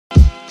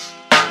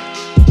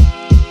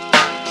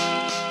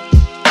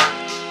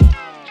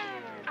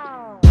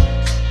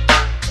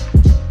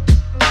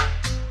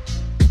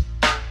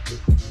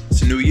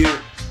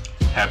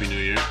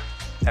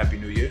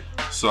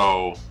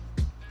So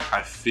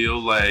I feel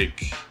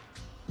like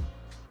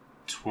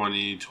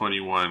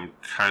 2021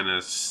 kind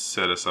of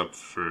set us up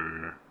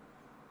for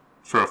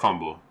a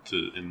fumble,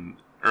 an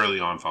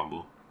early on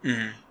fumble.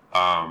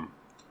 Mm-hmm.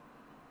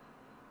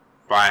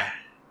 By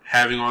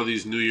having all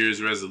these New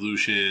Year's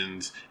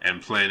resolutions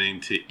and planning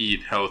to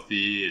eat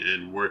healthy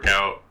and work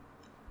out,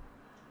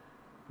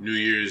 New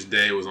Year's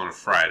Day was on a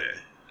Friday.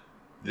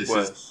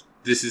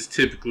 This is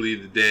typically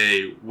the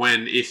day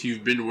when, if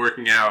you've been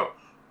working out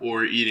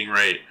or eating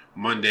right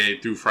Monday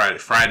through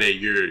Friday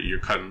you're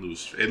cutting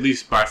loose. At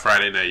least by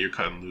Friday night you're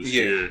cutting loose.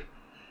 Yeah.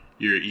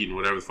 You're eating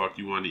whatever the fuck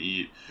you want to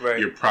eat. Right.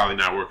 You're probably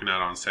not working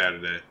out on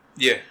Saturday.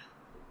 Yeah.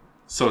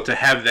 So to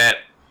have that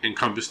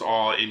encompassed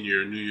all in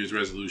your New Year's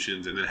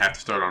resolutions and then have to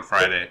start on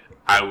Friday,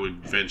 I would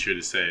venture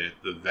to say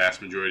the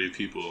vast majority of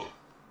people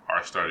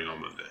are starting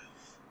on Monday.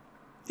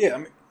 Yeah, I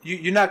mean,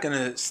 you're not going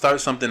to start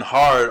something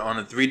hard on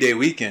a 3-day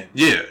weekend.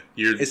 Yeah.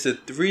 It's a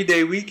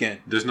 3-day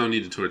weekend. There's no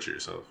need to torture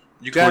yourself.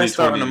 You got to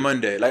start on a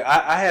Monday. Like,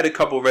 I had a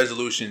couple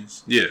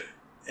resolutions. Yeah.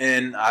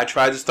 And I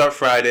tried to start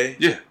Friday.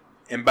 Yeah.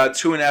 And by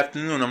 2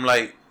 PM, I'm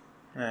like,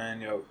 man,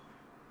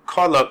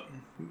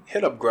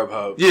 hit up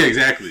Grubhub. Yeah,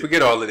 exactly.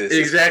 Forget all of this.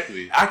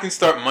 Exactly. I can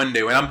start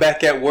Monday. When I'm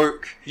back at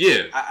work,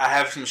 yeah, I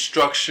have some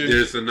structure.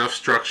 There's enough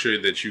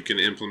structure that you can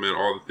implement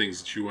all the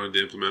things that you wanted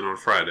to implement on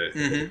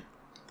Friday,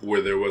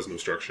 where there was no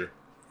structure.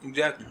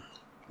 Exactly.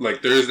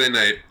 Like Thursday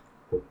night,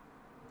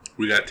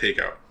 we got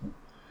takeout.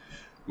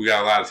 We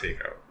got a lot of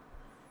takeout.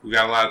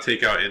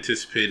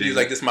 Anticipating. He's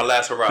like, this is my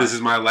last hurrah. This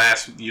is my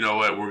last, you know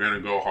what, we're going to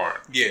go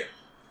hard. Yeah.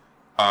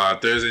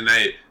 Thursday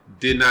night,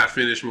 did not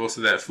finish most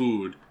of that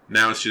food.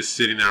 Now it's just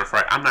sitting there on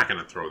Friday. I'm not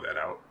going to throw that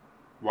out.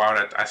 Why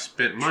would I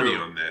spent money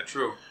on that.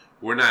 True.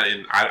 We're not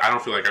in, I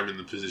don't feel like I'm in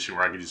the position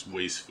where I can just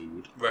waste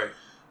food. Right.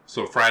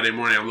 So Friday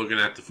morning, I'm looking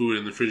at the food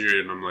in the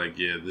refrigerator and I'm like,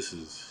 yeah,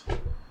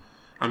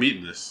 I'm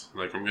eating this.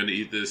 Like, I'm going to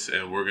eat this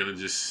and we're going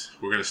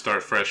to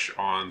start fresh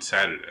on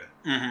Saturday.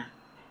 Mm-hmm.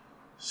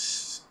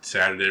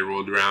 Saturday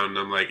rolled around and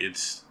I'm like,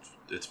 it's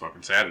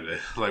fucking Saturday.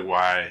 Like,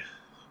 why?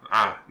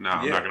 I'm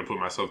not going to put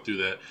myself through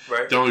that.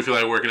 Right. Don't really feel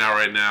like working out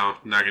right now.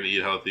 I'm not going to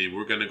eat healthy.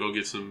 We're going to go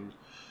get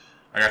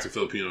I got some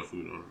Filipino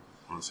food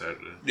on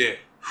Saturday. Yeah.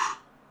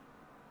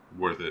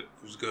 Worth it.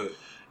 It was good.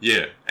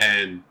 Yeah.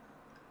 And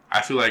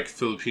I feel like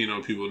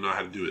Filipino people know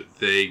how to do it.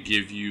 They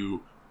give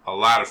you a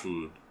lot of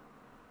food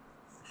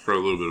for a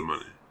little bit of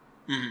money.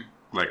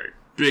 Mm-hmm. Like a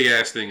big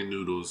ass thing of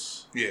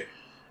noodles. Yeah.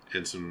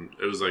 And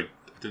it was like,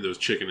 I think there was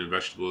chicken and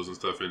vegetables and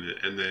stuff in it.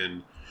 And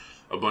then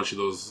a bunch of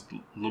those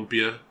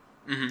lumpia.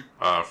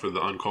 Mm-hmm. For the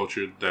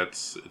uncultured,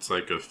 it's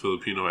like a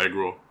Filipino egg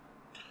roll.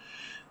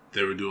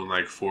 They were doing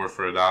like 4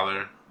 for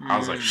 $1. I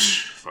was like,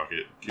 fuck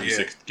it, give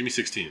me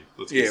 16.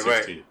 Let's get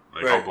 16.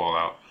 Right. I'll ball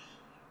out.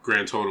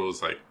 Grand total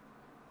is like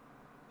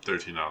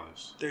 $13.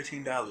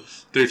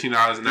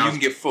 $13, and now you can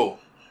get full.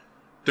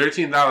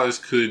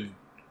 $13 could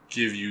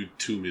give you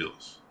 2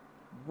 meals.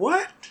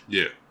 What?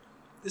 Yeah.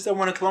 Is that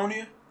one in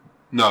Colonia?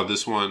 No,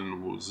 this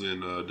one was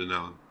in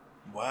Denellen.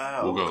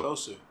 Wow, we'll go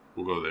closer.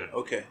 We'll go there.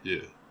 Okay.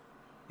 Yeah.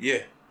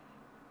 Yeah.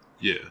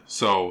 Yeah.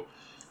 So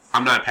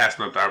I'm not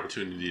passing up the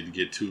opportunity to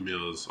get 2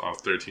 meals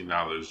off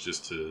 $13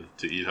 just to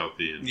eat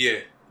healthy and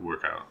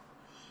work out.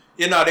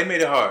 Yeah, no, they made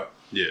it hard.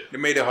 Yeah. They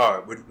made it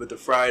hard with the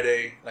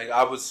Friday. Like,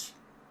 I was,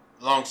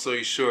 long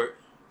story short,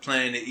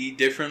 planning to eat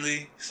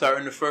differently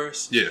starting the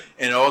first. Yeah.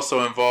 And it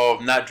also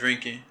involved not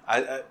drinking.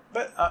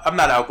 But I'm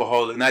not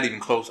alcoholic, not even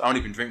close. I don't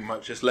even drink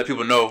much. Just let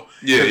people know.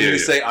 Yeah, you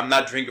say I'm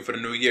not drinking for the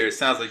new year, it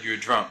sounds like you're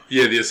drunk.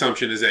 Yeah, the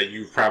assumption is that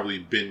you've probably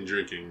been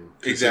drinking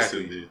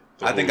consistently.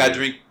 Exactly. I think I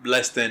drink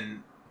less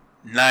than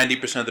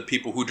 90% of the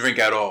people who drink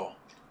at all.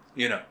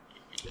 You know.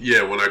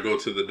 Yeah, when I go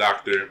to the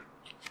doctor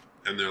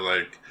and they're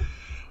like,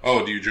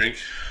 "Oh, do you drink?"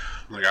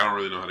 I'm like, I don't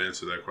really know how to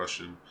answer that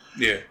question.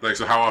 Yeah. Like,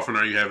 so how often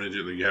are you having it?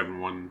 Like, you having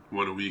one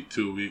a week,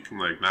 2 a week? I'm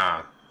like,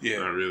 nah. Yeah.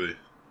 Not really.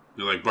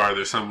 They're like, Bar,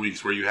 there's some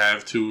weeks where you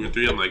have 2 or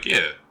 3. I'm like,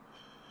 yeah.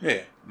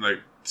 Yeah. Like,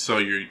 so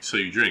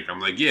you drink. I'm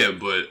like, yeah,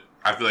 but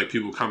I feel like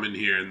people come in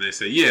here and they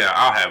say, yeah,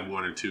 I'll have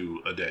 1 or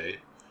 2 a day.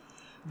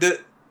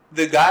 The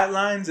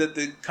guidelines that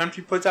the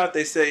country puts out,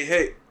 they say,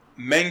 hey,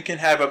 men can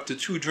have up to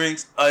 2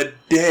 drinks a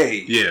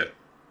day. Yeah.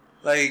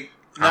 Like,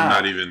 I'm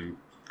not even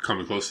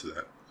coming close to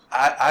that.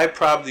 I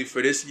probably,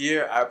 for this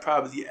year,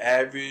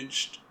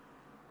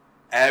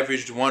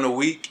 averaged 1 a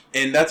week,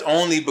 and that's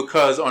only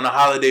because on a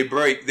holiday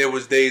break there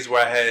was days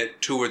where I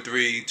had 2 or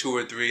 3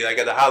 like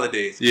at the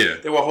holidays. Yeah,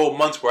 there were whole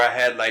months where I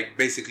had like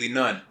basically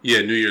none. Yeah,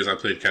 New Year's I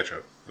played catch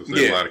up. I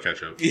played a lot of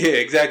catch up. Yeah,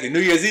 exactly.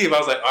 New Year's Eve I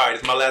was like, all right,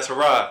 it's my last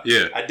hurrah.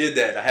 Yeah, I did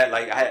that. I had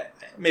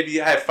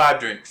 5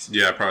 drinks.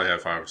 Yeah, I probably had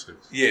 5 or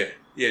 6. Yeah,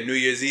 New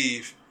Year's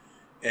Eve,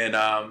 and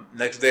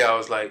next day I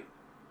was like,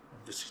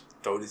 just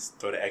throw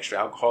the extra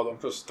alcohol. I'm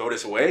supposed to throw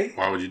this away.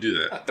 Why would you do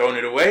that? I'm throwing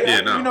it away.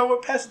 Yeah, no. You know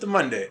what? Pass it to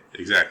Monday.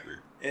 Exactly.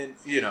 And,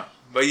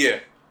 but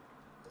yeah.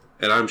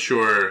 And I'm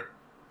sure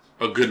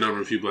a good number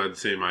of people had the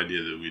same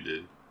idea that we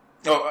did.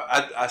 Oh,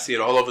 I see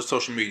it all over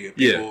social media.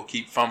 People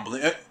keep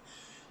fumbling.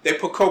 They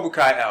put Cobra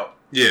Kai out.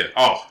 Yeah.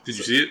 Oh, did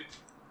you see it?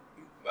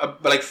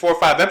 like 4 or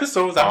 5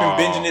 episodes. I've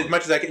been binging it as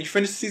much as I can. You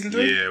finished season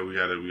 3? Yeah, we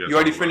gotta. You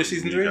already finished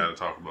season 3? We gotta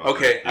talk about.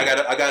 Okay, that.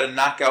 Yeah. I gotta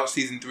knock out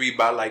season 3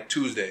 by like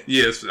Tuesday.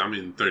 Yeah,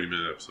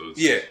 30-minute episodes.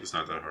 Yeah, it's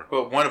not that hard.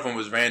 But one of them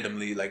was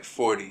randomly like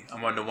 40.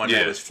 I'm on the one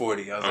that was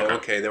 40. I was like,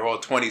 okay, they're all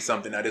 20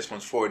 something. Now this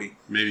one's 40.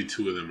 Maybe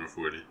 2 of them are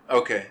 40.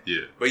 Okay.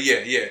 Yeah. But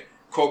yeah.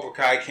 Cobra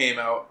Kai came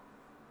out.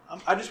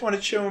 I just want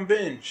to chill and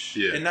binge,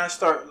 and not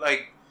start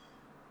like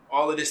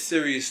all of this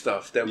serious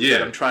stuff that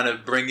I'm trying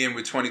to bring in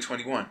with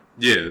 2021.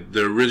 Yeah,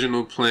 the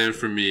original plan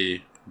for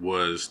me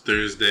was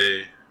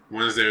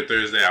Wednesday or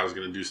Thursday. I was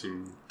gonna do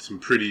some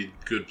pretty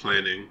good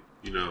planning.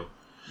 You know,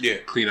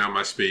 clean out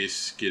my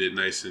space, get it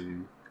nice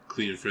and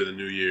clean for the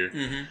new year.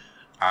 Mm-hmm.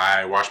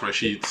 I washed my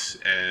sheets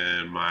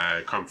and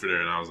my comforter,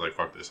 and I was like,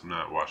 "Fuck this! I'm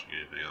not washing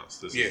anything else.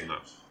 This is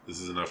enough. This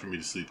is enough for me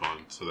to sleep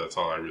on." So that's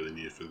all I really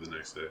needed for the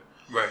next day.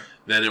 Right.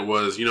 Then it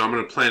was, I'm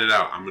going to plan it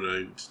out. I'm going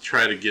to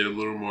try to get a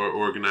little more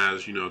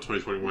organized.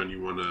 2021,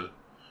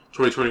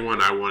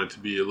 2021, I wanted to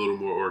be a little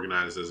more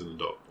organized as an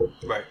adult.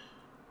 Right.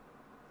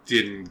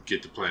 Didn't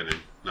get to planning.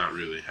 Not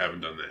really. Haven't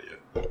done that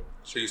yet.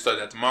 So you start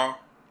that tomorrow?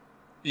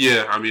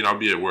 Yeah, I'll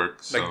be at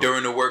work. So. Like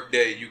during the work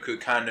day, you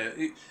could kind of,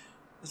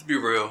 let's be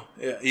real.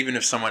 Yeah, even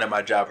if someone at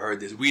my job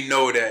heard this, we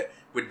know that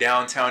with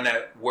downtime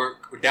at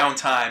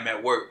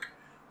work,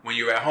 when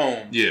you're at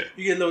home, you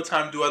get a little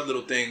time to do other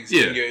little things.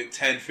 Yeah. You get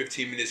 10,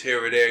 15 minutes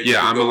here or there.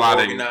 I'm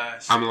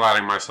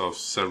allotting myself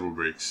several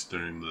breaks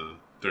during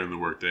the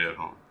work day at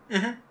home.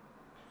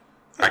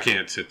 Mm-hmm. I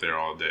can't sit there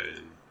all day.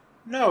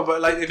 No,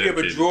 but like if you have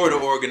a drawer to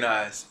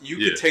organize, you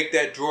could take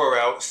that drawer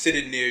out, sit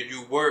in there,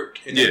 you work,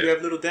 and then you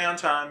have a little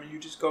downtime, and you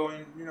just go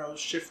and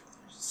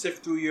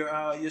sift through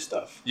your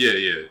stuff.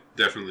 Yeah,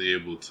 definitely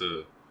able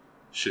to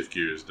shift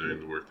gears during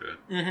the work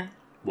day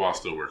while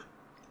still working.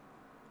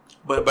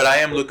 But I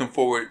am looking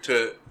forward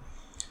to.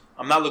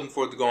 I'm not looking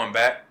forward to going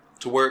back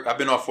to work. I've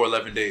been off for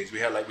 11 days. We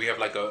have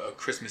a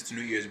Christmas to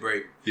New Year's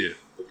break. Yeah.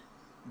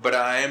 But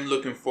I am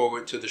looking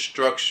forward to the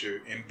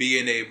structure and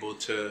being able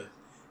to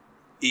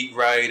eat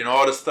right and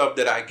all the stuff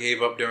that I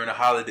gave up during the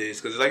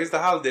holidays. Because it's the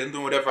holidays, I'm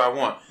doing whatever I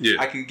want. Yeah.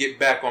 I can get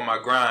back on my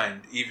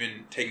grind,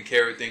 even taking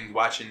care of things,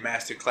 watching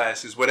master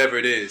classes, whatever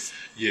it is.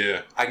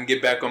 Yeah. I can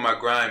get back on my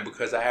grind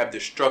because I have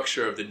the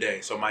structure of the day.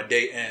 So my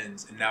day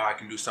ends and now I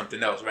can do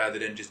something else rather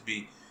than just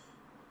be...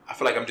 I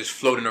feel like I'm just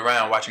floating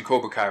around watching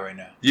Cobra Kai right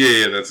now.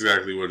 Yeah, that's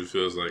exactly what it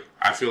feels like.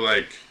 I feel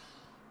like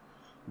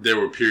there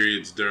were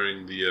periods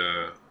during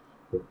the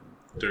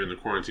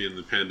quarantine and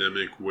the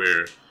pandemic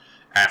where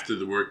after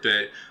the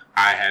workday,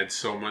 I had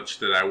so much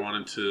that I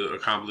wanted to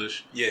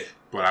accomplish. Yeah.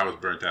 But I was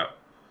burnt out.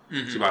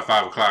 Mm-hmm. So by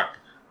 5 o'clock,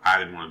 I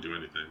didn't want to do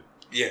anything.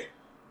 Yeah.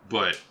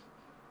 But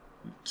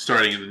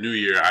starting in the new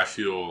year, I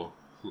feel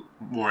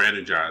more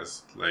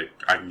energized. Like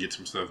I can get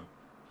some stuff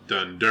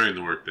done during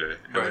the workday,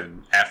 and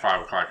then at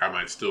 5 o'clock I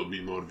might still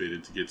be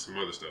motivated to get some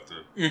other stuff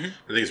done. Mm-hmm.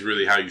 I think it's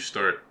really how you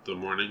start the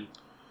morning.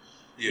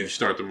 Yeah. If you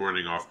start the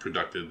morning off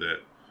productive, that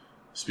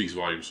speaks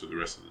volumes for the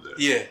rest of the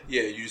day.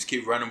 Yeah. You just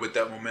keep running with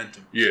that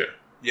momentum. Yeah.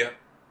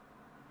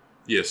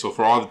 Yeah. So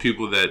for all the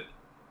people that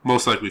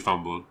most likely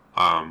fumbled,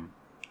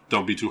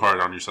 don't be too hard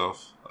on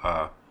yourself.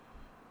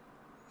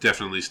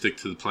 Definitely stick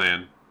to the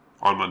plan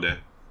on Monday.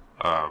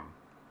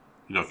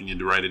 If you need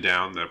to write it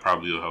down, that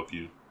probably will help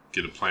you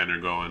get a planner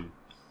going.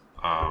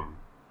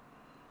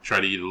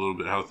 Try to eat a little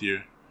bit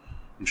healthier.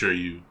 I'm sure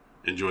you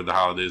enjoyed the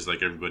holidays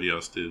like everybody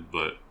else did,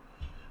 but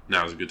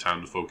now is a good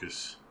time to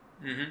focus.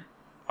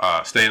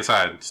 Mm-hmm. Stay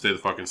inside. Stay the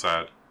fuck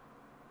inside.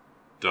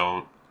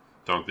 Don't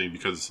think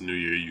because it's a new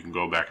year you can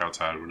go back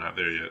outside. We're not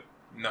there yet.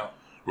 No.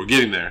 We're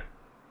getting there,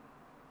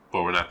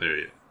 but we're not there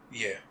yet.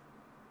 Yeah.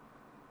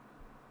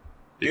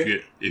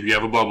 If you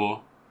have a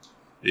bubble,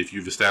 if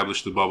you've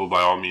established the bubble,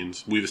 by all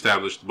means, we've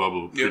established the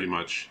bubble pretty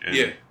much,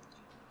 and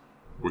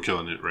we're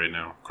killing it right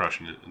now,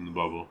 crushing it in the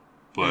bubble.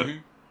 But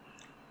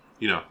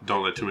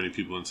don't let too many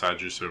people inside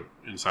your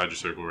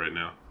circle right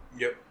now.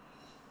 Yep.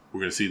 We're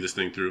gonna see this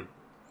thing through.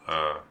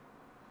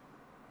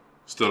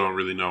 Still don't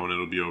really know when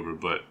it'll be over,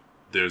 but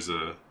there's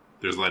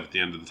light at the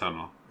end of the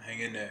tunnel. Hang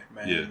in there,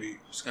 man. Yeah.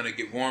 It's gonna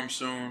get warm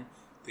soon.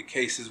 The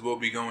cases will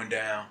be going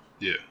down.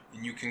 Yeah.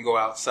 And you can go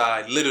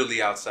outside,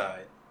 literally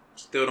outside.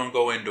 Still don't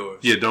go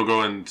indoors. Yeah, don't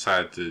go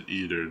inside to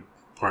eat or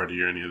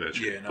party or any of that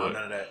shit. Yeah, none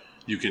of that.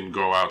 You can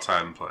go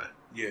outside and play.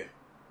 Yeah.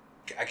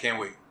 I can't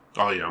wait.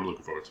 Oh yeah, I'm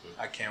looking forward to it.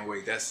 I can't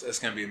wait. That's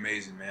gonna be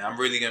amazing, man. I'm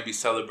really gonna be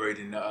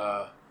celebrating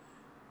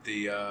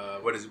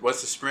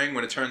what's the spring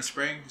when it turns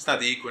spring? It's not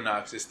the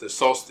equinox, it's the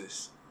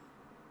solstice.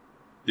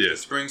 Yeah. The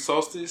spring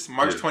solstice,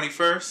 March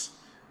 21st.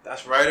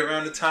 That's right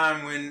around the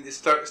time when it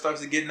starts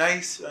to get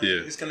nice.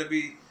 It's gonna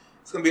be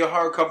a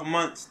hard couple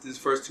months. These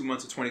first 2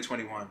 months of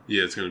 2021.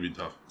 Yeah, it's gonna be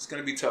tough. It's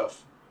gonna be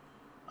tough.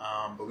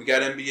 But we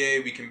got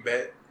NBA. We can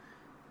bet.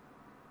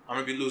 I'm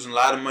gonna be losing a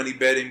lot of money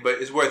betting,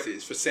 but it's worth it.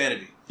 It's for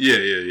sanity.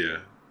 Yeah.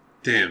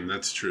 Damn,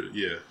 that's true.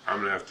 Yeah, I'm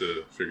gonna have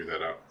to figure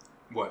that out.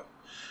 What?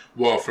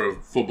 Well, for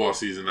football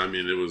season,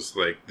 it was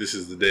like this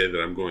is the day that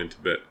I'm going to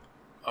bet.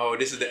 Oh,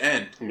 this is the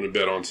end. I'm gonna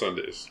bet on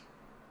Sundays.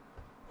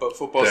 But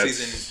football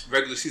season,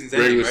 regular season's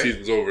ending, right? Regular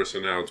season's over, so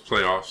now it's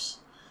playoffs.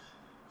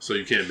 so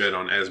you can't bet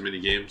on as many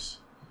games.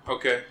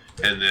 Okay.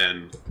 And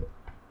then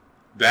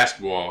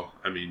basketball,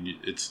 I mean,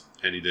 it's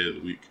any day of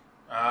the week.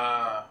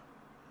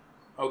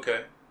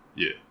 Okay.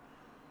 Yeah.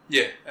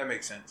 Yeah, that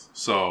makes sense.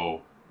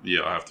 So,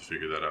 yeah, I'll have to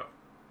figure that out.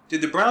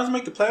 Did the Browns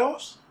make the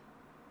playoffs?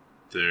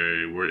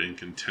 They were in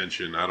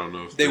contention. I don't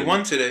know if they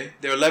won today.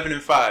 They're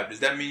 11-5. Does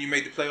that mean you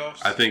made the playoffs?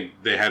 I think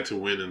they had to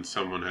win and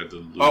someone had to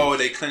lose. Oh,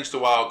 they clinched the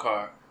wild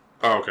card.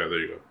 Oh, okay. There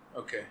you go.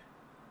 Okay.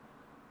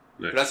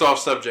 That's off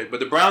subject. But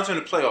the Browns are in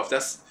the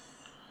playoffs.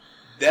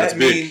 That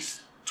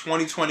means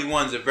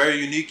 2021 is a very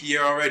unique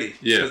year already.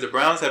 Yeah. Because the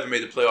Browns haven't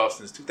made the playoffs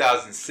since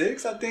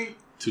 2006, I think.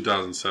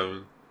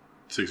 2007.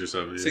 6 or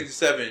 7. Yeah. 6 or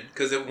 7.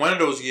 Because one of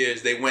those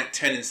years, they went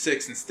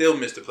 10-6 and still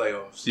missed the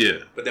playoffs. Yeah.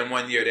 But then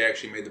one year, they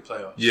actually made the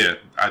playoffs. Yeah.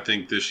 I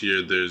think this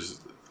year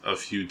there's a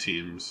few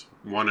teams,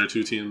 1 or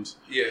 2 teams,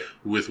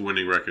 with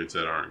winning records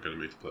that aren't going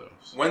to make the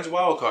playoffs. When's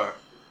wild card?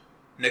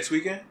 Next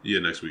weekend? Yeah,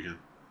 next weekend.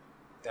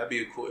 That'd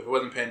be a cool. If it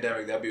wasn't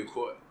pandemic, that'd be a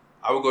cool.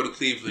 I would go to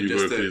Cleveland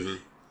to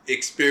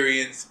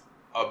experience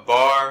a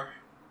bar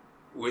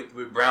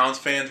with Browns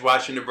fans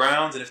watching the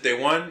Browns, and if they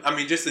won, I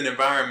mean, just an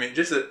environment,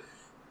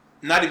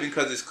 not even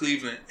because it's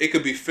Cleveland. It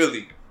could be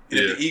Philly, and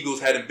if the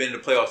Eagles hadn't been in the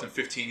playoffs in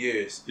 15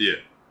 years. Yeah.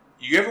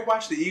 You ever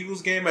watch the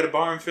Eagles game at a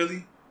bar in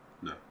Philly?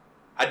 No.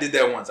 I did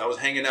that once. I was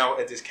hanging out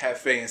at this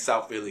cafe in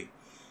South Philly,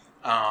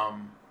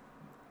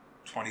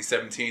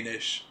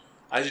 2017-ish.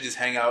 I should just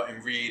hang out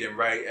and read and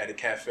write at a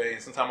cafe,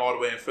 and sometime all the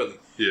way in Philly.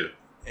 Yeah.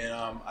 And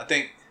I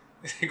think,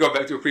 go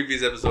back to a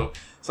previous episode,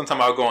 sometime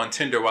I'll go on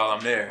Tinder while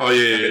I'm there. Oh,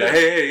 yeah, yeah. Like,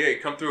 hey,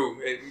 come through.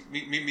 Hey,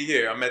 meet me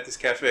here. I'm at this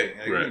cafe.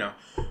 Like, right. You know.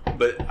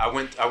 But I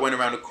went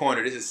around the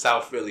corner. This is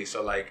South Philly,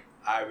 so like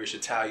Irish,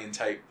 Italian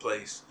type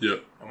place. Yeah.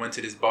 I went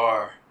to this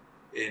bar,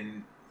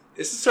 and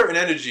it's a certain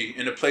energy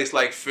in a place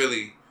like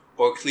Philly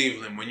or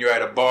Cleveland when you're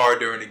at a bar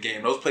during the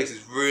game. Those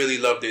places really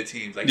love their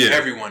teams. Like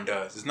everyone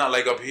does. It's not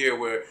like up here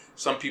where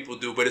some people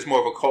do, but it's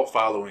more of a cult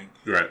following.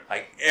 Right.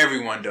 Like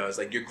everyone does.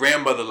 Like your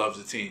grandmother loves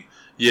the team.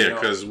 Yeah,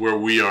 because where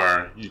we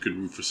are, you could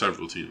root for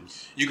several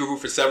teams. You could root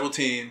for several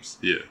teams.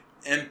 Yeah.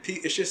 And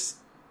it's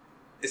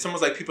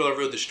almost like people are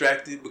real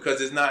distracted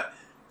because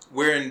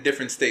we're in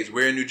different states.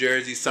 We're in New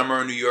Jersey, some are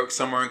in New York,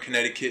 some are in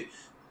Connecticut.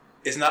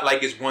 It's not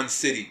like it's one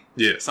city.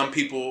 Yeah. Some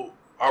people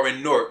are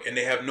in Newark and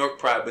they have Newark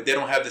pride, but they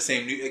don't have the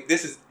same.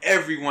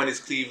 Everyone is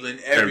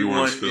Cleveland.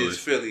 Everyone is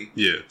Philly.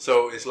 Yeah.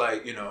 So it's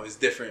like, it's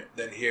different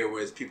than here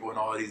where it's people in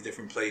all these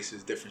different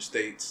places, different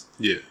states.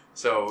 Yeah.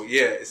 So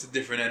yeah, it's a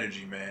different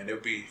energy, man.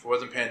 If it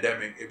wasn't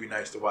pandemic, it'd be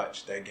nice to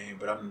watch that game,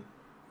 but I'm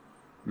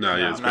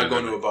not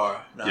going to a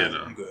bar. No.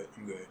 I'm good.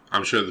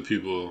 I'm sure the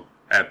people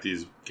at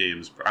these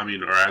games,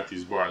 or at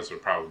these bars,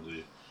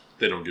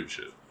 they don't give a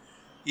shit.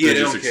 Yeah,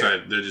 they're just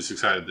excited. They're just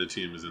excited their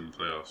team is in the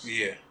playoffs.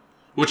 Yeah.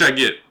 Which I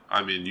get.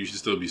 You should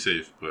still be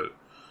safe, but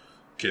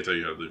can't tell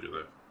you how to live your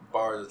life.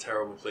 Bar is a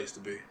terrible place to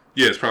be.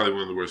 Yeah, it's probably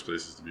one of the worst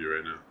places to be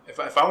right now.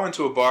 If I went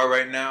to a bar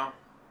right now,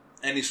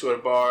 any sort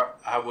of bar,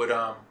 I would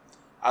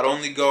I'd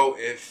only go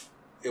if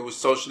it was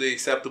socially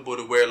acceptable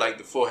to wear like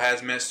the full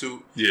hazmat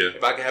suit. Yeah.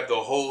 If I could have the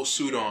whole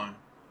suit on,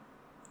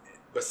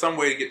 but some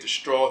way to get the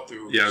straw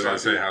through. Yeah, I was gonna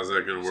say, how's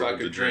that gonna work? So I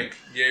could drink.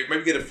 Yeah,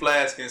 maybe get a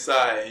flask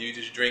inside and you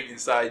just drink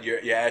inside your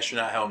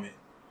astronaut helmet.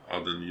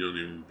 Oh, then you don't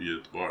even be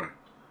at the bar.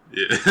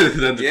 Yeah,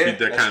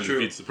 that kind of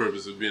defeats the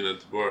purpose of being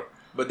at the bar.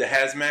 But the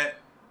hazmat,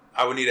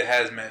 I would need a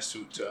hazmat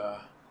suit to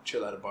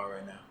chill at a bar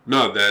right now.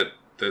 No, that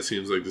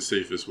seems like the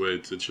safest way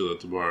to chill at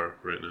the bar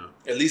right now.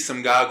 At least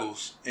some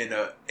goggles and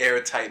an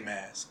airtight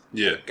mask.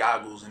 Yeah.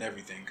 Goggles and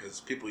everything, because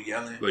people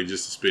yelling. Like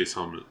just a space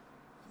helmet.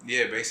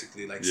 Yeah,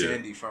 basically. Like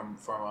Sandy from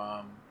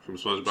SpongeBob?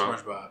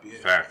 SpongeBob, yeah.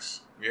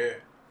 Facts. Yeah.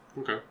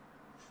 Okay.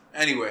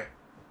 Anyway.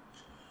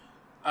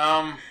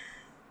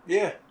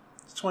 Yeah.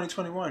 It's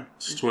 2021.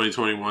 It's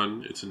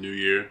 2021. It's a new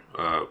year.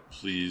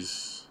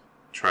 Please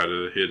try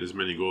to hit as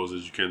many goals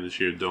as you can this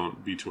year.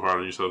 Don't be too hard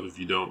on yourself if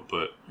you don't,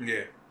 but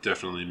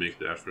definitely make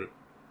the effort.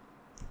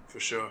 For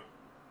sure.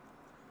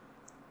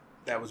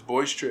 That was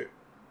Boys Trip.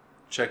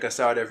 Check us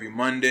out every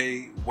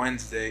Monday,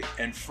 Wednesday,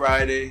 and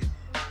Friday,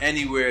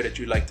 anywhere that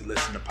you like to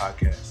listen to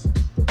podcasts.